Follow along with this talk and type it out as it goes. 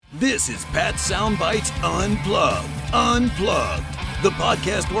This is Pat Soundbites Unplugged. Unplugged. The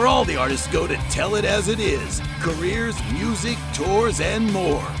podcast where all the artists go to tell it as it is. Careers, music, tours, and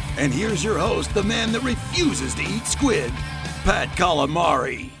more. And here's your host, the man that refuses to eat squid, Pat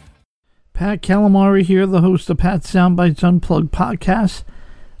Calamari. Pat Calamari here, the host of Pat Soundbites Unplugged podcast.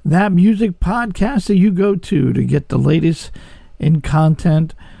 That music podcast that you go to get the latest in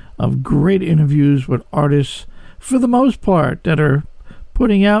content of great interviews with artists, for the most part, that are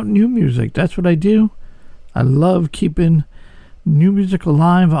putting out new music. That's what I do. I love keeping new music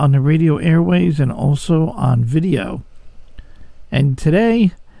alive on the radio airways and also on video. And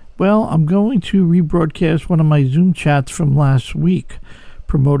today, well, I'm going to rebroadcast one of my Zoom chats from last week,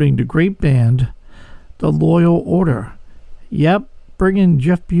 promoting the great band, The Loyal Order. Yep, bringing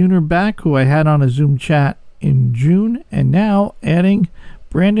Jeff Buhner back, who I had on a Zoom chat in June, and now adding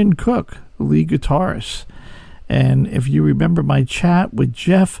Brandon Cook, the lead guitarist. And if you remember my chat with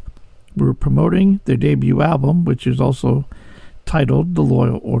Jeff, we were promoting their debut album, which is also titled The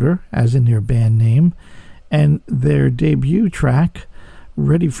Loyal Order, as in their band name, and their debut track,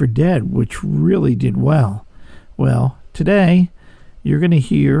 Ready for Dead, which really did well. Well, today, you're going to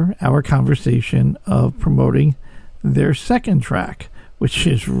hear our conversation of promoting their second track, which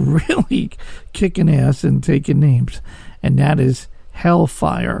is really kicking ass and taking names, and that is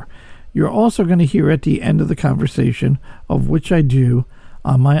Hellfire. You're also going to hear at the end of the conversation, of which I do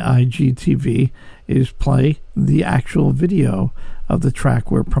on my IGTV, is play the actual video of the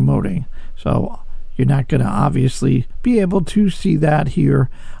track we're promoting. So you're not going to obviously be able to see that here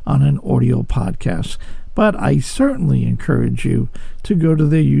on an audio podcast. But I certainly encourage you to go to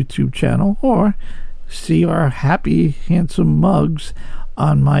their YouTube channel or see our happy, handsome mugs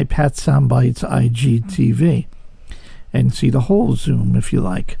on my Pat Soundbites IGTV and see the whole Zoom if you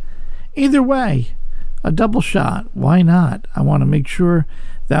like. Either way, a double shot. Why not? I want to make sure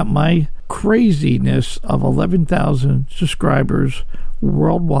that my craziness of 11,000 subscribers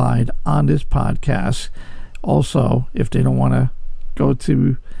worldwide on this podcast, also, if they don't want to go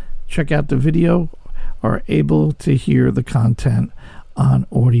to check out the video, are able to hear the content on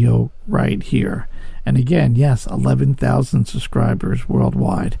audio right here. And again, yes, 11,000 subscribers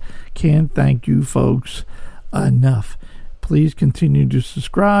worldwide. Can't thank you folks enough. Please continue to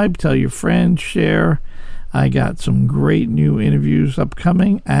subscribe, tell your friends, share. I got some great new interviews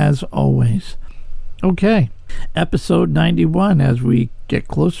upcoming, as always. Okay, episode 91, as we get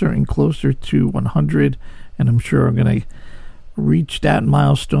closer and closer to 100, and I'm sure I'm going to reach that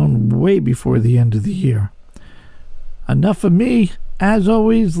milestone way before the end of the year. Enough of me. As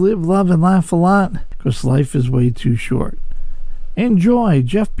always, live, love, and laugh a lot, because life is way too short. Enjoy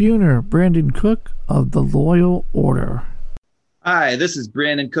Jeff Buhner, Brandon Cook of The Loyal Order. Hi, this is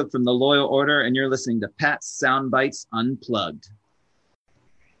Brandon Cook from The Loyal Order, and you're listening to Pat Soundbites Unplugged.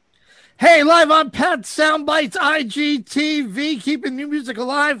 Hey, live on Pat Soundbites IGTV, keeping new music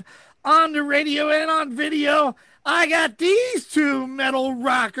alive on the radio and on video. I got these two metal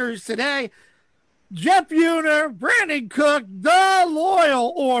rockers today. Jeff Buhner, Brandon Cook, The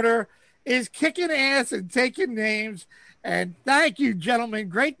Loyal Order is kicking ass and taking names. And thank you, gentlemen.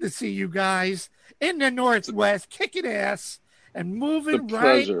 Great to see you guys in the Northwest, kicking ass and moving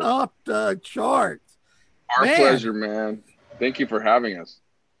right up the charts. Our pleasure, man. Thank you for having us.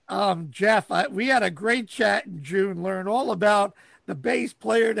 Jeff, we had a great chat in June, learned all about the bass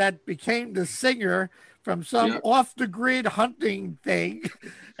player that became the singer from some off-the-grid hunting thing.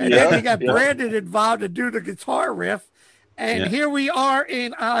 And then we got Brandon involved to do the guitar riff. And here we are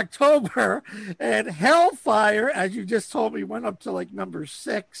in October, and Hellfire, as you just told me, went up to like number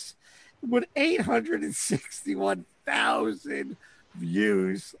 6 with 861,000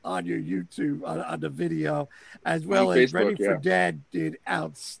 views on your YouTube, on the video, as well as Facebook, Ready for Dead did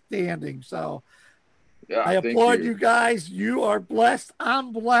outstanding. So I applaud you guys. You are blessed.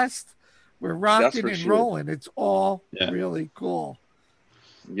 I'm blessed. We're rocking and rolling. It's all really cool.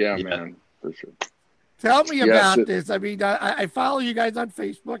 Yeah, man, for sure. Tell me about this. I mean, I follow you guys on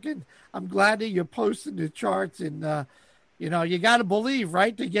Facebook, and I'm glad that you're posting the charts. And, you know, you got to believe,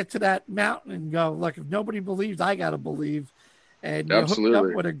 right, to get to that mountain and go, look, if nobody believes, I got to believe. And you're hooked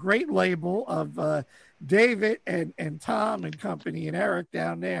up with a great label of David and Tom and company and Eric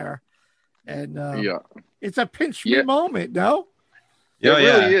down there. And it's a pinch me moment, no? Yeah, it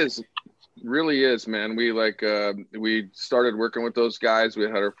really is. Really is, man. We we started working with those guys. We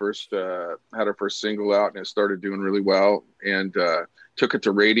had our first single out, and it started doing really well, and took it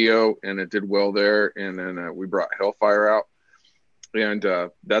to radio, and it did well there. And then we brought Hellfire out, and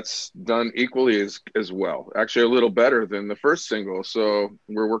that's done equally as well, actually a little better than the first single. So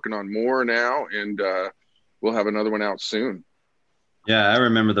we're working on more now, and we'll have another one out soon. Yeah, I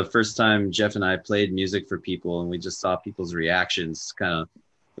remember the first time Jeff and I played music for people and we just saw people's reactions.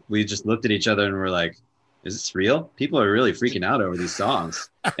 We just looked at each other and we're like, is this real? People are really freaking out over these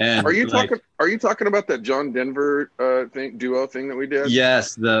songs. And Are you talking about that John Denver duo thing that we did?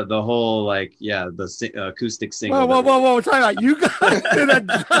 Yes, the whole acoustic single. Whoa! Talk about you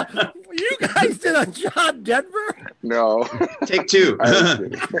guys did a John Denver? No, take two.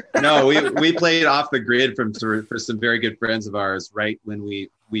 No, we played off the grid for some very good friends of ours. Right when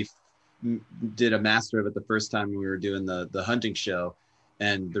we did a master of it the first time we were doing the hunting show,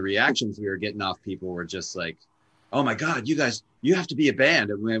 and the reactions we were getting off people were just like, oh my God, you guys, you have to be a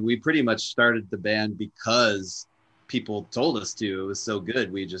band. And we pretty much started the band because people told us to. It was so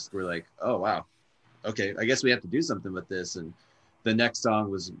good. We just were like, oh, wow. Okay, I guess we have to do something with this. And the next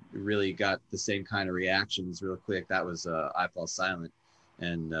song really got the same kind of reactions real quick. That was I Fall Silent.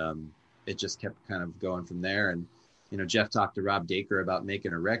 And it just kept kind of going from there. And, Jeff talked to Rob Dacre about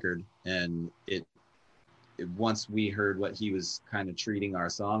making a record. And once we heard what he was kind of treating our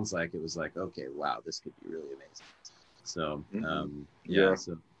songs like, it was like, okay, wow, this could be really amazing. So,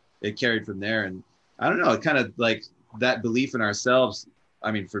 so it carried from there. And I don't know, it kind of like that belief in ourselves.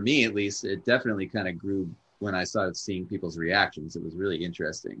 I mean, for me, at least, it definitely kind of grew when I started seeing people's reactions. It was really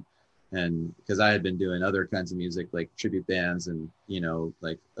interesting. And because I had been doing other kinds of music, like tribute bands and,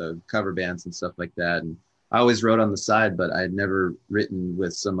 cover bands and stuff like that. And I always wrote on the side, but I had never written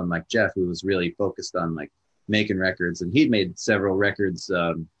with someone like Jeff, who was really focused on like making records. And he'd made several records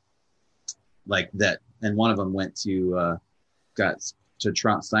like that. And one of them went to,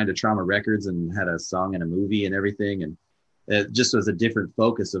 signed to Trauma Records and had a song in a movie and everything. And it just was a different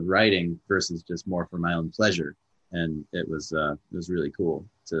focus of writing versus just more for my own pleasure. And it was really cool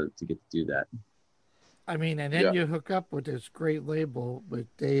to get to do that. I mean, and then you hook up with this great label with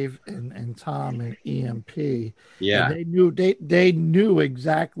Dave and Tom and EMP. Yeah. And they knew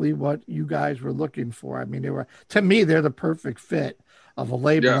exactly what you guys were looking for. I mean, to me, they're the perfect fit of a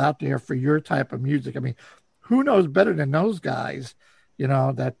label out there for your type of music. I mean, who knows better than those guys,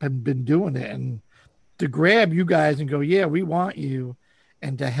 that have been doing it, and to grab you guys and go, yeah, we want you,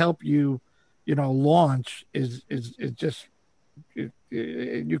 and to help you, launch is just,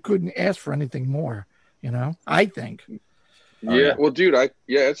 you couldn't ask for anything more. I think. Yeah. Well, dude,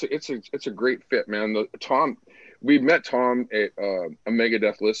 it's a great fit, man. We met Tom at a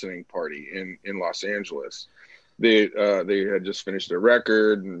Megadeth listening party in Los Angeles. They had just finished their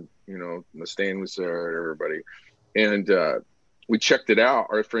record, and Mustaine was there and everybody, and we checked it out.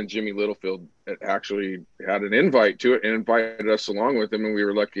 Our friend Jimmy Littlefield actually had an invite to it and invited us along with him, and we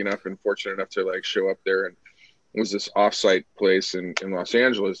were lucky enough and fortunate enough to like show up there. And it was this offsite place in Los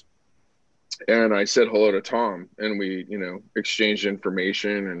Angeles. And I said hello to Tom, and we, exchanged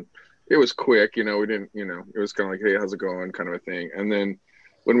information, and it was quick, we didn't, it was kind of like, hey, how's it going, kind of a thing. And then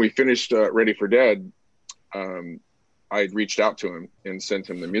when we finished Ready for Dead, I reached out to him and sent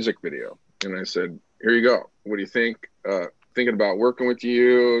him the music video, and I said, here you go. What do you think? Thinking about working with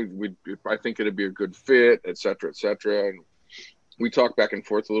you. I think it'd be a good fit, et cetera, et cetera. And we talked back and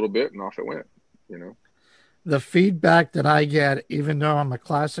forth a little bit, and off it went, The feedback that I get, even though I'm a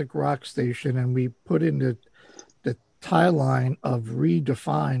classic rock station and we put in the tie line of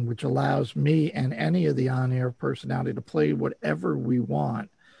Redefine, which allows me and any of the on-air personality to play whatever we want.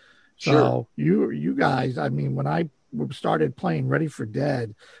 So you guys, I mean, when I started playing Ready for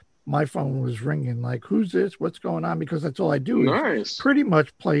Dead, my phone was ringing like, who's this? What's going on? Because that's all I do is pretty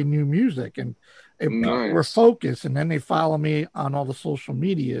much play new music, and we're focused. And then they follow me on all the social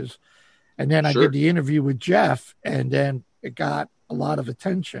medias. And then I did the interview with Jeff, and then it got a lot of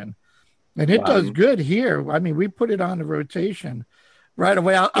attention. And it does good here. I mean, we put it on the rotation right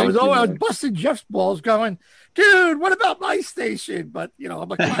away. I was busting Jeff's balls going, dude, what about my station? But,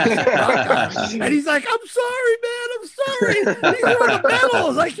 I'm a classic rock guy. And he's like, I'm sorry, man. I'm sorry. These are the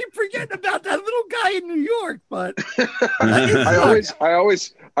medals. I keep forgetting about that little guy in New York. But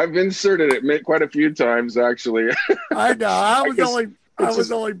I've inserted it quite a few times, actually. I know. I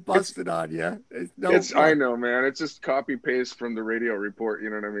was only busted on you. I know, man. It's just copy paste from the radio report. You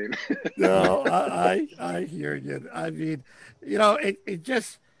know what I mean? No, I hear you. I mean,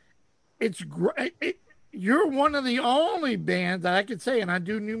 it's great. You're one of the only bands that I could say, and I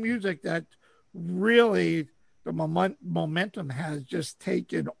do new music, that really the momentum has just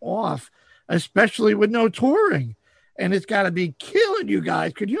taken off, especially with no touring. And it's got to be killing you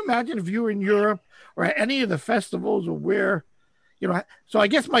guys. Could you imagine if you were in Europe or at any of the festivals or where? So I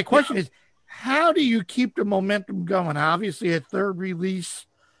guess my question is, how do you keep the momentum going? Obviously, a third release,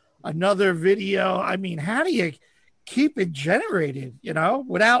 another video. I mean, how do you keep it generated,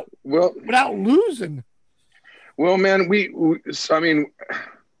 without losing? Well, man, I mean,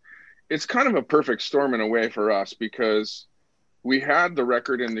 it's kind of a perfect storm in a way for us because we had the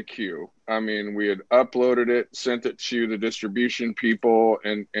record in the queue. I mean, we had uploaded it, sent it to the distribution people,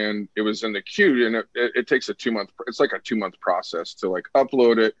 and it was in the queue. And it takes a 2 month. It's like a 2 month process to like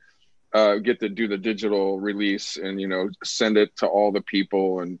upload it, do the digital release, and send it to all the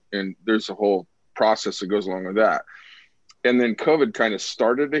people. And there's a whole process that goes along with that. And then COVID kind of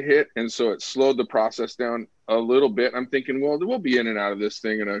started to hit, and so it slowed the process down a little bit. I'm thinking, well, we'll be in and out of this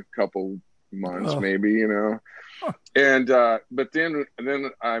thing in a couple months, maybe, And but then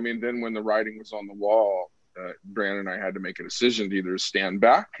when the writing was on the wall, Brandon and I had to make a decision to either stand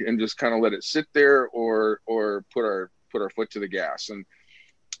back and just kind of let it sit there, or put our foot to the gas.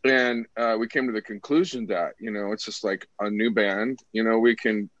 And we came to the conclusion that it's just like a new band. We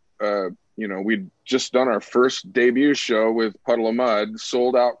can. We'd just done our first debut show with Puddle of Mudd,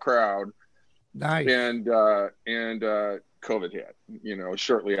 sold out crowd. Nice. And COVID hit,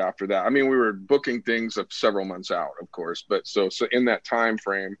 shortly after that. I mean, we were booking things of several months out, of course, but so in that time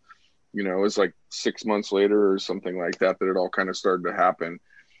frame, it was like 6 months later or something like that it all kind of started to happen.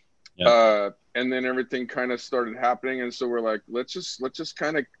 Yeah. And then everything kind of started happening. And so we're like, let's just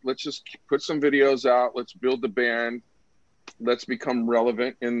put some videos out. Let's build the band. Let's become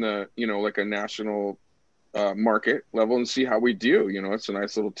relevant in the, like a national market level and see how we do. It's a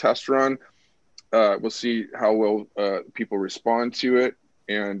nice little test run. We'll see how well people respond to it.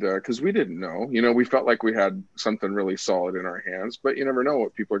 And because we didn't know, we felt like we had something really solid in our hands, but you never know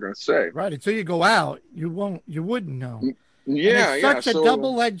what people are going to say. Right. Until you go out, you wouldn't know. Yeah. And it's such a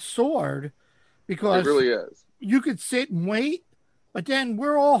double-edged sword, because it really is. You could sit and wait, but then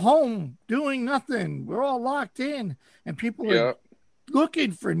we're all home doing nothing. We're all locked in, and people are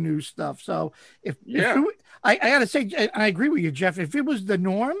looking for new stuff. So I got to say, I agree with you, Jeff. If it was the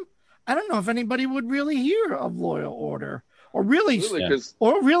norm, I don't know if anybody would really hear of Loyal Order or really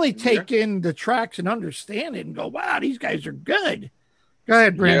take in the tracks and understand it and go, wow, these guys are good. Go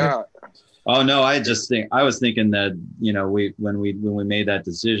ahead, Brandon. Yeah. Oh no, I was thinking that, when we made that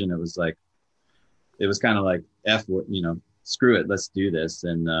decision, it was kind of like screw it, let's do this.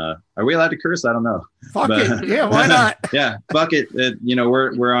 And are we allowed to curse? I don't know. Fuck it. Yeah, why not? Yeah, fuck it.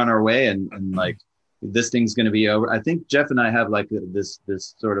 We're on our way, and like this thing's going to be over. I think Jeff and I have like this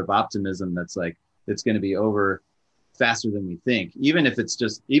sort of optimism that's like it's going to be over faster than we think. Even if it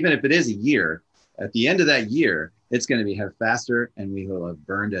is a year, at the end of that year, it's going to be faster, and we will have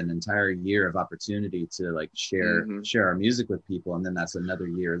burned an entire year of opportunity to like share our music with people, and then that's another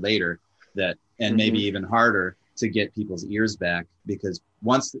year later maybe even harder to get people's ears back, because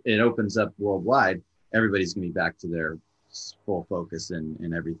once it opens up worldwide, everybody's going to be back to their full focus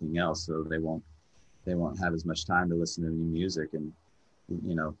and everything else, so they won't have as much time to listen to new music. And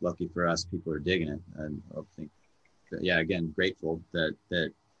lucky for us, people are digging it, and I think again, grateful that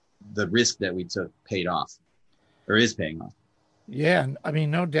the risk that we took paid off, or is paying off. Yeah, I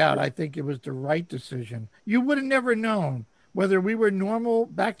mean, no doubt. I think it was the right decision. You would have never known whether we were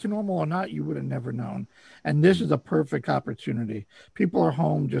back to normal or not. You would have never known. And this is a perfect opportunity. People are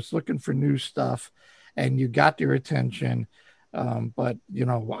home just looking for new stuff, and you got their attention. But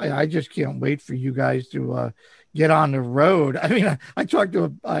I just can't wait for you guys to get on the road. I mean,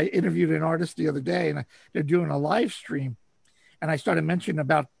 I interviewed an artist the other day, and they're doing a live stream, and I started mentioning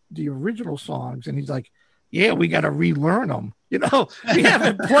about the original songs, and he's like, yeah, we got to relearn them. We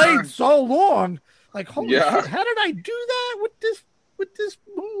haven't played so long. Like, holy shit, how did I do that with this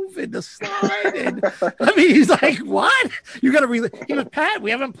move and the slide? And I mean, he's like, what? You got to He goes, Pat,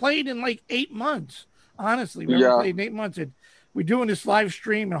 we haven't played in like 8 months. Honestly, we haven't played in 8 months. And we're doing this live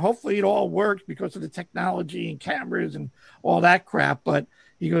stream, and hopefully it all works because of the technology and cameras and all that crap. But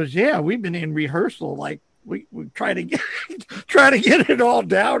he goes, yeah, we've been in rehearsal. Like, we try to get it all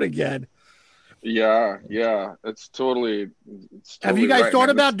down again. Yeah. It's totally Have you guys thought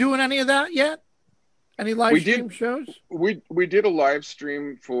about doing any of that yet? Any live stream shows? We did a live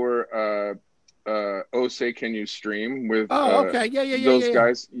stream for Oh Say Can You Stream with those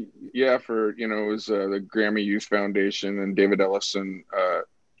guys. Yeah, for it was the Grammy Youth Foundation and David Ellison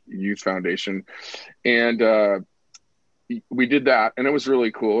Youth Foundation. And we did that, and it was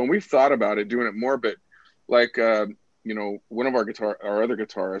really cool. And we've thought about doing it more, but like one of our other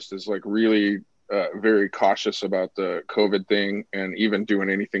guitarists is like really very cautious about the COVID thing, and even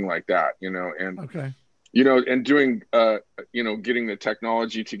doing anything like that, and doing, getting the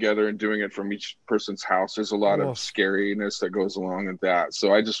technology together and doing it from each person's house. There's a lot of scariness that goes along with that.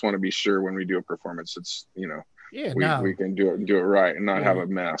 So I just want to be sure when we do a performance, it's, we can do it right and not have a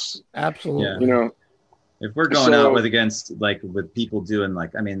mess. Absolutely. If we're going out with people doing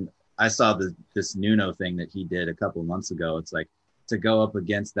I I saw this Nuno thing that he did a couple of months ago. It's like, to go up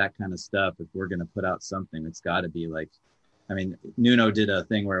against that kind of stuff, if we're going to put out something, it's got to be like, I mean, Nuno did a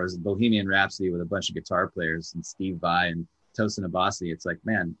thing where it was Bohemian Rhapsody with a bunch of guitar players and Steve Vai and Tosin Abasi. It's like,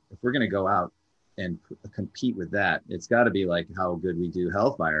 man, if we're going to go out and compete with that, it's got to be like how good we do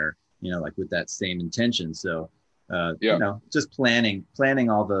Hellfire, you know, like with that same intention. So, you know, just planning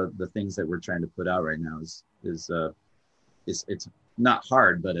all the things that we're trying to put out right now is it's not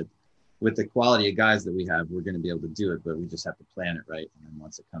hard, but with the quality of guys that we have, we're going to be able to do it, but we just have to plan it right. And then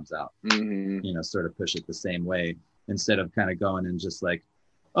once it comes out, you know, sort of push it the same way instead of kind of going and just like,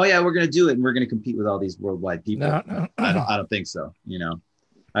 oh yeah, we're going to do it and we're going to compete with all these worldwide people. No. I don't think so. You know,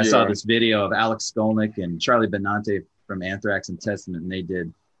 I saw this video of Alex Skolnick and Charlie Benante from Anthrax and Testament, and they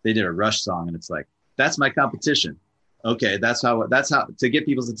did a Rush song, and it's like, that's my competition. Okay, that's how to get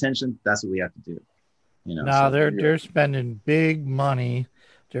people's attention. That's what we have to do. You know, no, they're spending big money.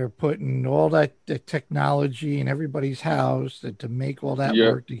 They're putting all the technology in everybody's house to make all that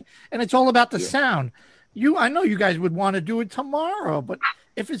work. And it's all about the sound. I know you guys would want to do it tomorrow, but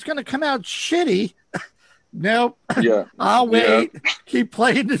if it's going to come out shitty, nope. Yeah. I'll wait. Keep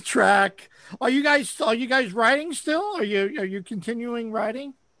playing the track. Are you guys writing still? Are you continuing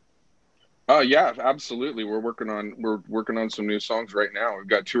writing? Yeah, absolutely. We're working on some new songs right now. We've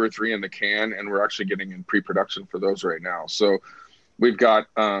got 2 or 3 in the can, and we're actually getting in pre-production for those right now. So we've got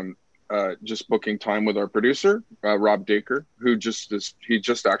just booking time with our producer, Rob Dacre, who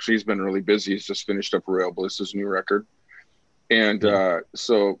he's been really busy. He's just finished up Royal Bliss's new record. And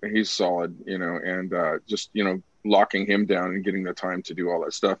so he's solid, you know, and just, you know, locking him down and getting the time to do all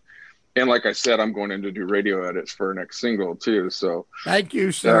that stuff. And like I said, I'm going in to do radio edits for our next single too. So thank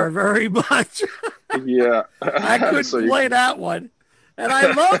you, sir, very much. Yeah. I couldn't play that one. And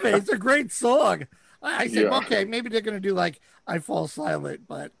I love it. It's a great song. I said, okay, maybe they're going to do like I Fall Silent,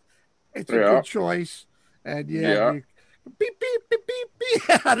 but it's a good choice. And beep, beep, beep, beep,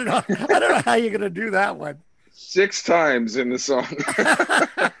 beep. I don't know how you're going to do that one. 6 times in the song.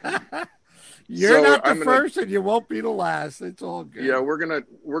 You're not the first, and you won't be the last. It's all good. Yeah, we're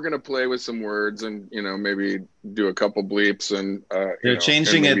gonna play with some words, and you know, maybe do a couple bleeps, and they're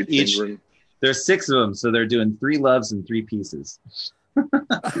changing it each. There's 6 of them, so they're doing 3 loves and 3 pieces.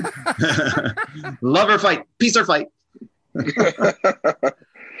 Love or fight, peace or fight.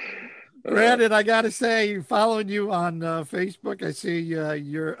 Brandon, I gotta say, following you on Facebook, I see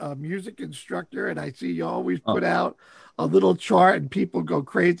you're a music instructor, and I see you always put out a little chart, and people go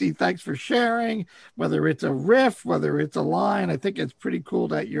crazy. Thanks for sharing, whether it's a riff, whether it's a line. I think it's pretty cool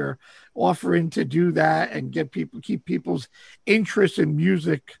that you're offering to do that and keep people's interest in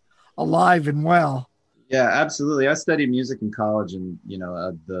music alive and well. Yeah, absolutely. I studied music in college, and you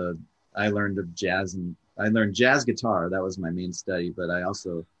know, I learned jazz, and I learned jazz guitar. That was my main study, but I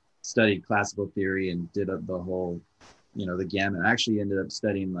also studied classical theory and did the whole, you know, the gamut. I actually ended up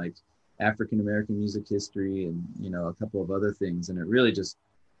studying like African-American music history and, you know, a couple of other things. And it really just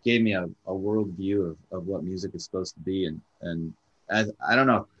gave me a world view of what music is supposed to be. And I don't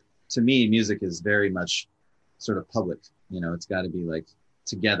know, to me, music is very much sort of public, you know, it's got to be like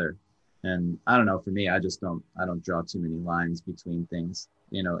together. And I don't know, for me, I don't draw too many lines between things,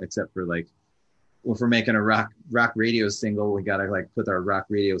 you know, except for like, if we're making a rock radio single, we got to like put our rock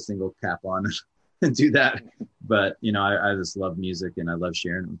radio single cap on and do that. But, you know, I just love music, and I love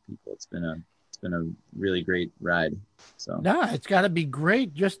sharing it with people. It's been a really great ride. So no, it's got to be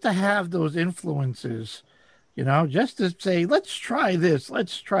great just to have those influences, you know, just to say, let's try this,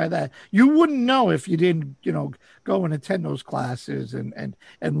 let's try that. You wouldn't know if you didn't, you know, go and attend those classes and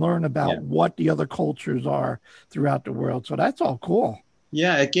learn about what the other cultures are throughout the world. So that's all cool.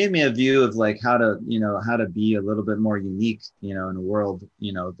 Yeah, it gave me a view of like how to be a little bit more unique, you know, in a world,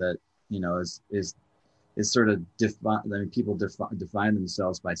 you know, that, you know, is sort of people define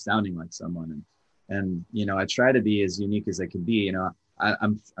themselves by sounding like someone, and you know, I try to be as unique as I can be. You know,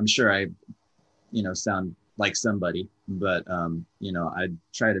 I'm sure I, you know, sound like somebody, but you know, I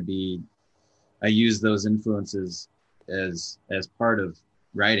use those influences as part of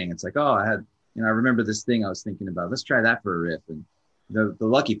writing. It's like, oh, I remember this thing I was thinking about. Let's try that for a riff. And the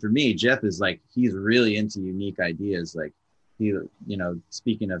lucky for me, Jeff is like, he's really into unique ideas. Like he, you know,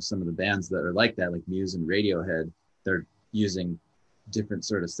 speaking of some of the bands that are like that, like Muse and Radiohead, they're using different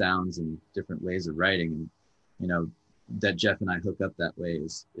sort of sounds and different ways of writing. And, you know, that Jeff and I hook up that way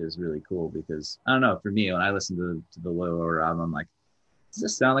is really cool, because I don't know, for me, when I listen to the Loyal Order album, I'm like, does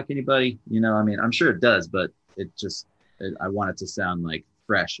this sound like anybody? You know, I mean, I'm sure it does, but I want it to sound like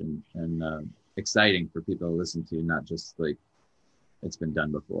fresh and exciting for people to listen to, not just like it's been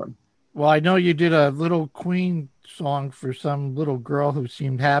done before. Well, I know you did a little Queen song for some little girl who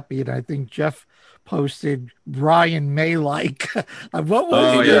seemed happy, and I think Jeff posted Brian May like. What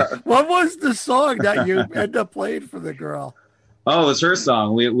was the song that you end up playing for the girl? Oh, it's her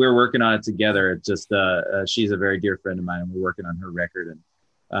song. We're working on it together. It's just she's a very dear friend of mine, and we're working on her record. And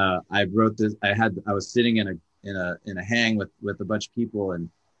I wrote this. I was sitting in a hang with a bunch of people, and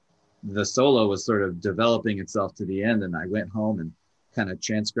the solo was sort of developing itself to the end. And I went home and kind of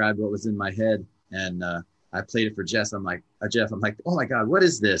transcribed what was in my head, and I played it for Jeff. I'm like, oh my God, what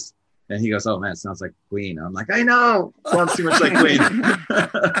is this? And he goes, oh man, it sounds like Queen. I'm like, I know, it sounds too much like Queen.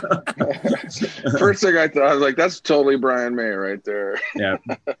 First thing I thought, I was like, that's totally Brian May right there. Yeah.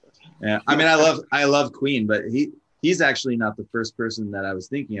 I mean, I love Queen, but he's actually not the first person that I was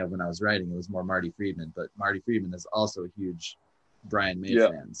thinking of when I was writing. It was more Marty Friedman, but Marty Friedman is also a huge Brian May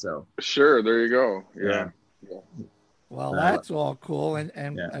fan. So sure, there you go. Yeah. Well, that's all cool,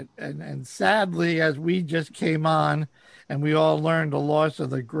 and sadly, as we just came on, and we all learned the loss of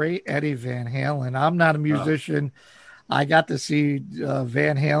the great Eddie Van Halen. I'm not a musician. I got to see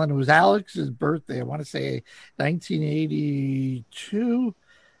Van Halen. It was Alex's birthday. I want to say 1982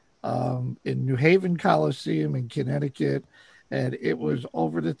 in New Haven Coliseum in Connecticut, and it was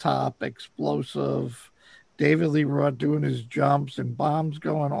over the top, explosive. David Lee Roth doing his jumps and bombs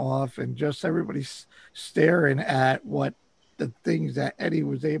going off, and just everybody staring at what the things that Eddie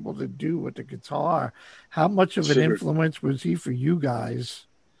was able to do with the guitar. How much of an influence was he for you guys?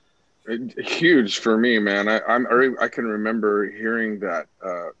 Huge for me, man. I can remember hearing that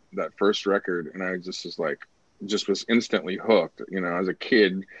first record, and I just was instantly hooked. You know, as a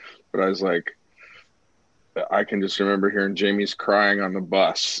kid, but I was like, I can just remember hearing Jamie's crying on the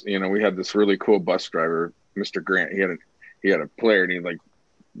bus. You know, we had this really cool bus driver, Mr. Grant. He had a player, and he'd like,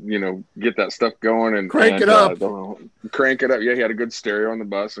 you know, get that stuff going and crank it up. Yeah, he had a good stereo on the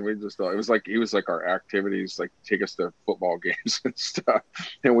bus, and we just thought he was like our activities, like take us to football games and stuff,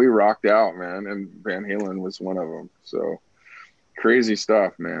 and we rocked out, man. And Van Halen was one of them. So crazy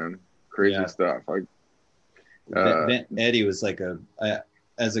stuff, man. Crazy stuff. Eddie was like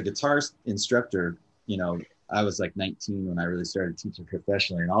as a guitar instructor, you know, I was like 19 when I really started teaching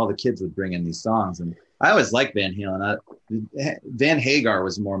professionally, and all the kids would bring in these songs, and I always liked Van Halen. Van Hagar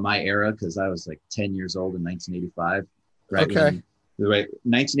was more my era because I was like 10 years old in 1985. Right. Okay.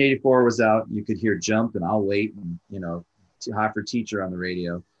 1984 was out. You could hear Jump and I'll Wait and, you know, Hot for Teacher on the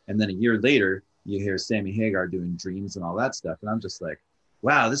radio. And then a year later, you hear Sammy Hagar doing Dreams and all that stuff. And I'm just like,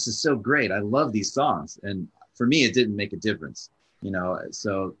 wow, this is so great. I love these songs. And for me, it didn't make a difference, you know.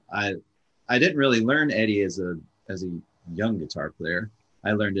 So I didn't really learn Eddie as a young guitar player.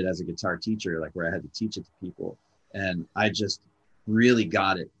 I learned it as a guitar teacher, like where I had to teach it to people. And I just really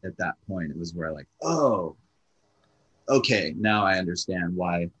got it at that point. It was where I like, oh, okay, now I understand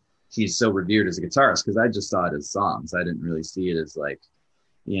why he's so revered as a guitarist, because I just saw it as songs. I didn't really see it as like,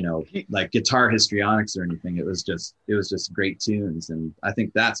 you know, like guitar histrionics or anything. It was just great tunes. And I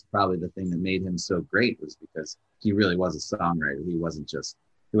think that's probably the thing that made him so great, was because he really was a songwriter. He wasn't just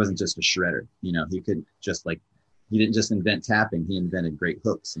a shredder. You know, he could just like, he didn't just invent tapping. He invented great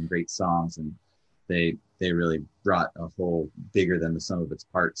hooks and great songs, and they really brought a whole bigger than the sum of its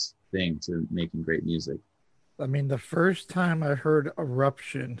parts thing to making great music. I mean, the first time I heard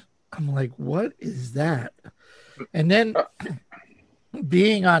Eruption, I'm like, what is that? And then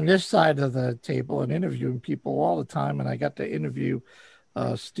being on this side of the table and interviewing people all the time, and I got to interview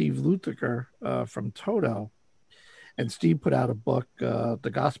Steve Lukather from Toto, and Steve put out a book,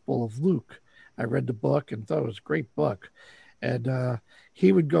 The Gospel of Luke. I read the book and thought it was a great book. And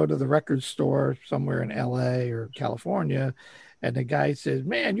he would go to the record store somewhere in LA or California, and the guy says,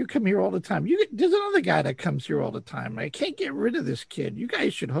 man, you come here all the time. There's another guy that comes here all the time. I can't get rid of this kid. You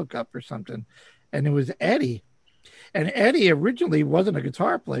guys should hook up or something. And it was Eddie. And Eddie originally wasn't a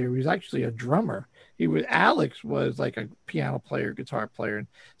guitar player. He was actually a drummer. Alex was like a piano player, guitar player. And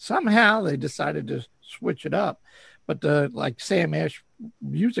somehow they decided to switch it up. But the like Sam Ash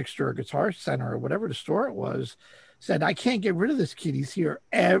Music Store, Guitar Center, or whatever the store it was, said, I can't get rid of this kid. He's here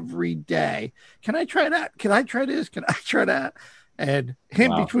every day. Can I try that? Can I try this? Can I try that? And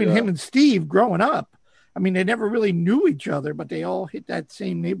him and Steve growing up, I mean, they never really knew each other, but they all hit that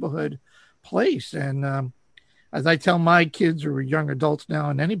same neighborhood place. And as I tell my kids who are young adults now,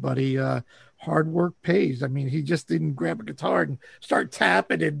 and anybody, hard work pays. I mean, he just didn't grab a guitar and start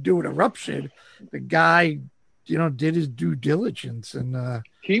tapping and do an Eruption. The guy, you know, did his due diligence. And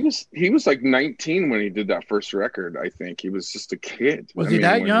he was like 19 when he did that first record. I think he was just a kid. Was he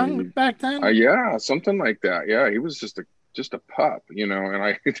that young back then? Yeah, something like that. Yeah, he was just just a pup,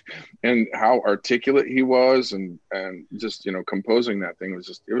 and how articulate he was, and just, composing that thing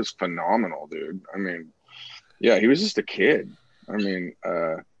it was phenomenal, dude. I mean, yeah, he was just a kid. I mean,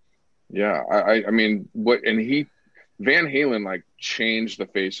 yeah, I mean, Van Halen like changed the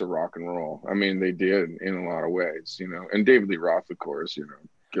face of rock and roll. I mean, they did in a lot of ways, and David Lee Roth, of course,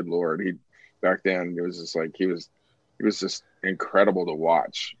 good Lord. Back then it was just like, he was just incredible to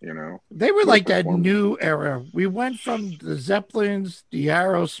watch, They were like that new era. We went from the Zeppelins, the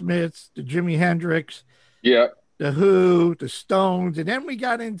Aerosmiths, the Jimi Hendrix, yeah, the Who, the Stones, and then we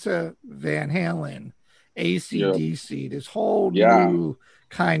got into Van Halen, AC/DC, this whole new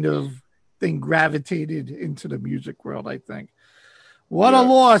kind of thing gravitated into the music world, I think. What a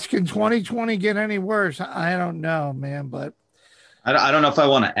loss. Can 2020 get any worse? I don't know, man, but I don't know if I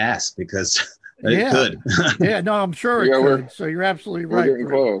want to ask, because it could. Yeah, no, I'm sure it could. So you're absolutely right. We're getting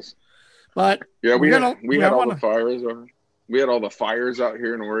close. But yeah, we had all the fires. We had all the fires out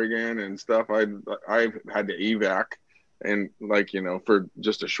here in Oregon and stuff. I've had to evac, and for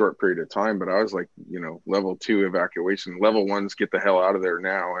just a short period of time. But I was like, level 2 evacuation. Level 1's get the hell out of there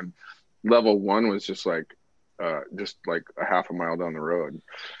now, and level 1 was just like a half a mile down the road.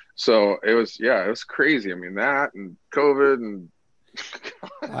 So it was crazy. I mean, that and COVID and.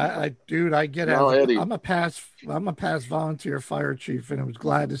 I get it. I'm a past volunteer fire chief, and I was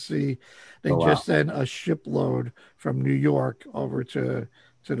glad to see they just sent a shipload from New York over to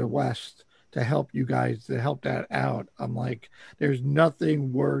the West to help you guys, to help that out. I'm like, there's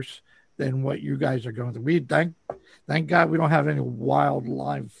nothing worse than what you guys are going through. We thank God we don't have any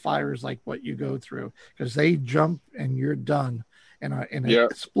wildlife fires like what you go through, because they jump and you're done in a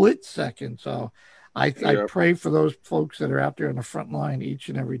split second. So I pray for those folks that are out there on the front line each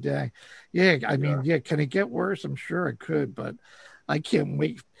and every day. Yeah, I mean, can it get worse? I'm sure it could, but I can't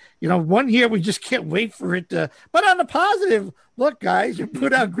wait. 1 year we just can't wait for it to. But on the positive, look, guys, you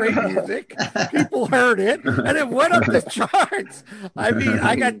put out great music. People heard it, and it went up the charts. I mean,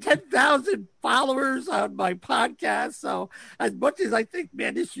 I got 10,000 followers on my podcast. So as much as I think,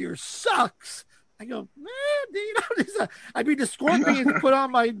 man, this year sucks, I go, man, the Scorpions put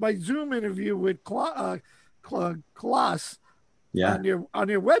on my Zoom interview with Klaus on your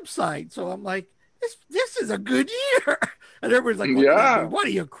website. So I'm like, this is a good year. And everyone's like, what are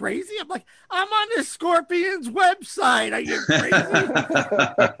you, crazy? I'm like, I'm on the Scorpions website. Are you crazy?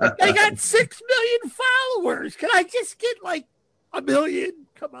 They got 6 million followers. Can I just get like 1 million?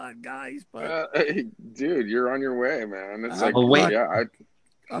 Come on, guys. But hey, dude, you're on your way, man. It's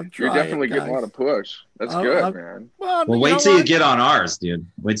you're definitely getting a lot of push. That's good, man. Well, wait till you get on ours, dude.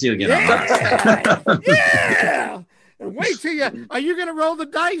 Wait till you get on ours. Yeah. Wait till you. Are you going to roll the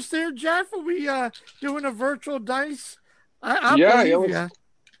dice there, Jeff? Are we doing a virtual dice? I'll believe you.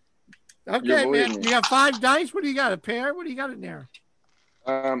 Okay, man. You have 5 dice. What do you got? A pair? What do you got in there?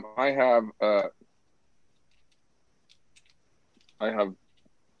 I have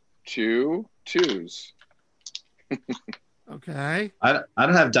 2 twos. Okay. I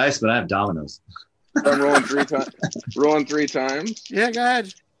don't have dice, but I have dominoes. I'm rolling 3 times. Rolling 3 times. Yeah, go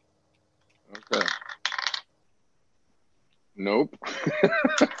ahead. Okay. Nope.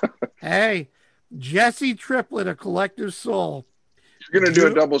 Hey, Jesse Triplett, A Collective Soul. You're gonna do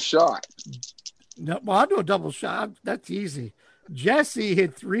a double shot. No, well, I'll do a double shot. That's easy. Jesse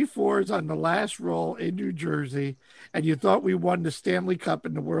hit 3 4s on the last roll in New Jersey, and you thought we won the Stanley Cup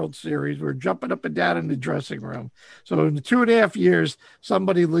in the World Series. We were jumping up and down in the dressing room. So in the 2.5 years,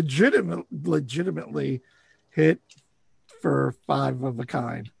 somebody legitimately hit for 5 of a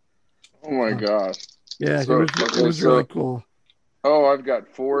kind. Oh my gosh! Yeah, it was really cool. Oh, I've got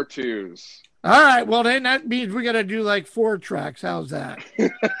 4 twos. All right, well then that means we got to do like 4 tracks. How's that?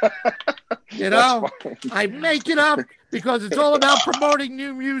 I make it up because it's all about promoting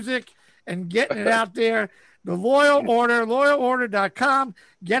new music and getting it out there. The Loyal Order, loyalorder.com.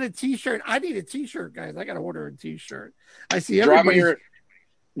 Get a T-shirt. I need a T-shirt, guys. I got to order a T-shirt. I see everybody.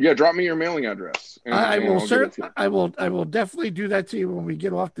 Drop me your mailing address. I will definitely do that to you when we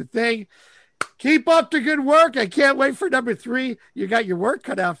get off the thing. Keep up the good work. I can't wait for number 3. You got your work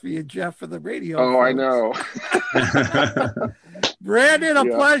cut out for you, Jeff, for the radio. Oh, folks. I know. Brandon, a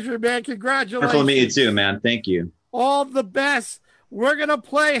pleasure, man. Congratulations. Wonderful to meet you too, man. Thank you. All the best. We're going to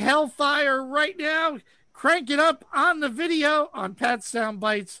play Hellfire right now. Crank it up on the video on Pat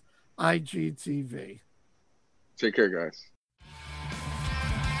Soundbites IGTV. Take care, guys.